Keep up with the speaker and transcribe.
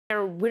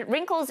are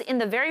wrinkles in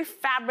the very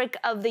fabric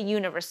of the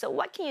universe. So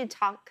what can you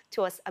talk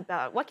to us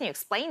about? What can you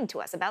explain to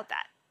us about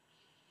that?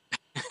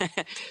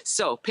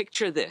 So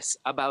picture this.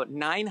 About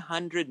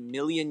 900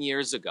 million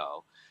years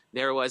ago,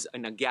 there was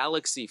in a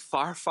galaxy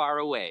far, far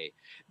away,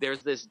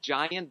 there's this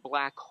giant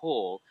black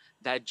hole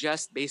that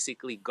just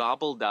basically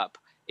gobbled up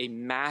a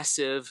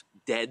massive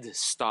dead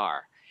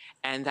star.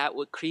 And that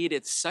would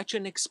created such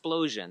an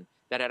explosion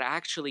that it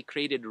actually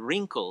created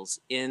wrinkles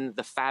in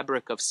the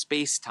fabric of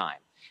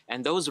space-time.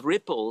 And those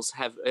ripples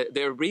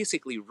they're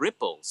basically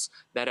ripples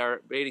that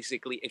are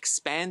basically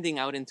expanding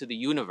out into the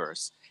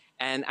universe.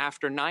 And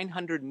after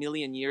 900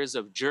 million years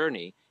of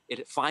journey,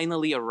 it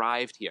finally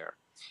arrived here.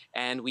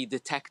 And we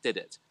detected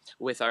it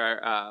with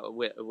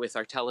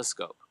our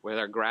telescope, with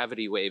our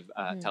gravity wave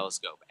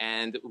telescope.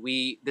 And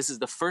this is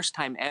the first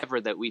time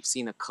ever that we've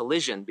seen a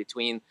collision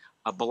between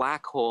a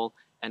black hole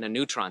and a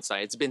neutron star.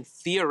 It's been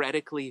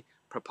theoretically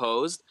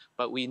proposed,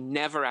 but we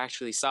never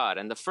actually saw it.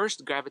 And the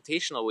first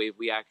gravitational wave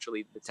we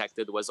actually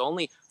detected was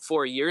only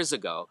 4 years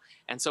ago.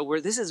 And so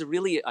this is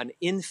really an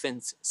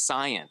infant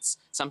science,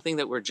 something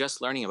that we're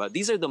just learning about.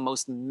 These are the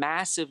most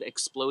massive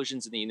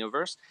explosions in the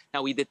universe.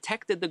 Now, we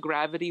detected the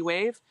gravity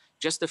wave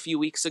just a few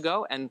weeks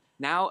ago, and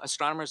now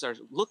astronomers are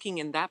looking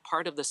in that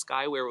part of the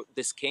sky where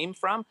this came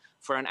from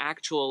for an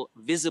actual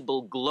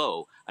visible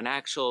glow,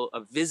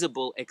 a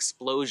visible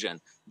explosion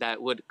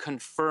that would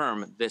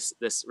confirm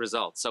this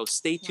result. So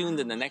stay tuned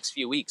in the next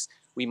few weeks.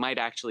 We might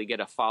actually get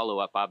a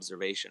follow-up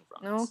observation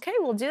from this. Okay,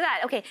 we'll do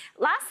that. Okay,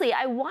 lastly,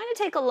 I want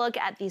to take a look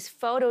at these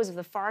photos of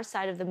the far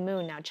side of the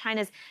moon. Now,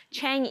 China's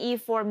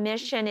Chang'e 4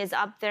 mission is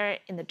up there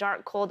in the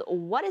dark cold.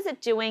 What is it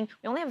doing?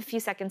 We only have a few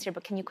seconds here,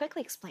 but can you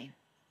quickly explain?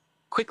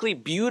 Quickly,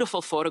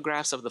 beautiful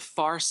photographs of the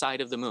far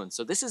side of the moon.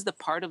 So this is the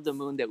part of the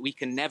moon that we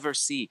can never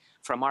see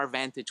from our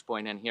vantage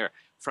point and here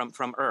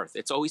from Earth.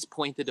 It's always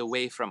pointed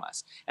away from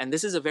us. And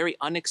this is a very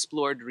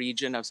unexplored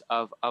region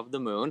of the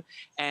moon.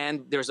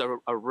 And there's a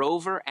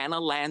rover and a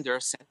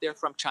lander sent there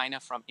from China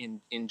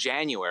in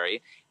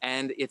January.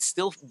 And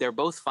they're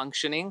both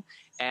functioning.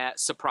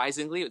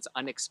 Surprisingly, it's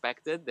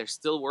unexpected. They're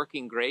still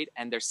working great.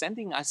 And they're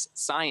sending us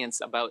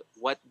science about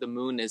what the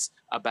moon is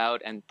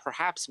about and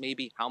perhaps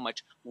maybe how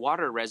much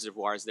water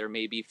reservoirs there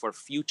may be for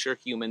future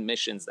human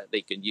missions that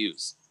they could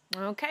use.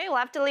 Okay, we'll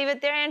have to leave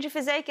it there. Andrew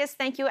Fazekas,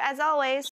 thank you as always.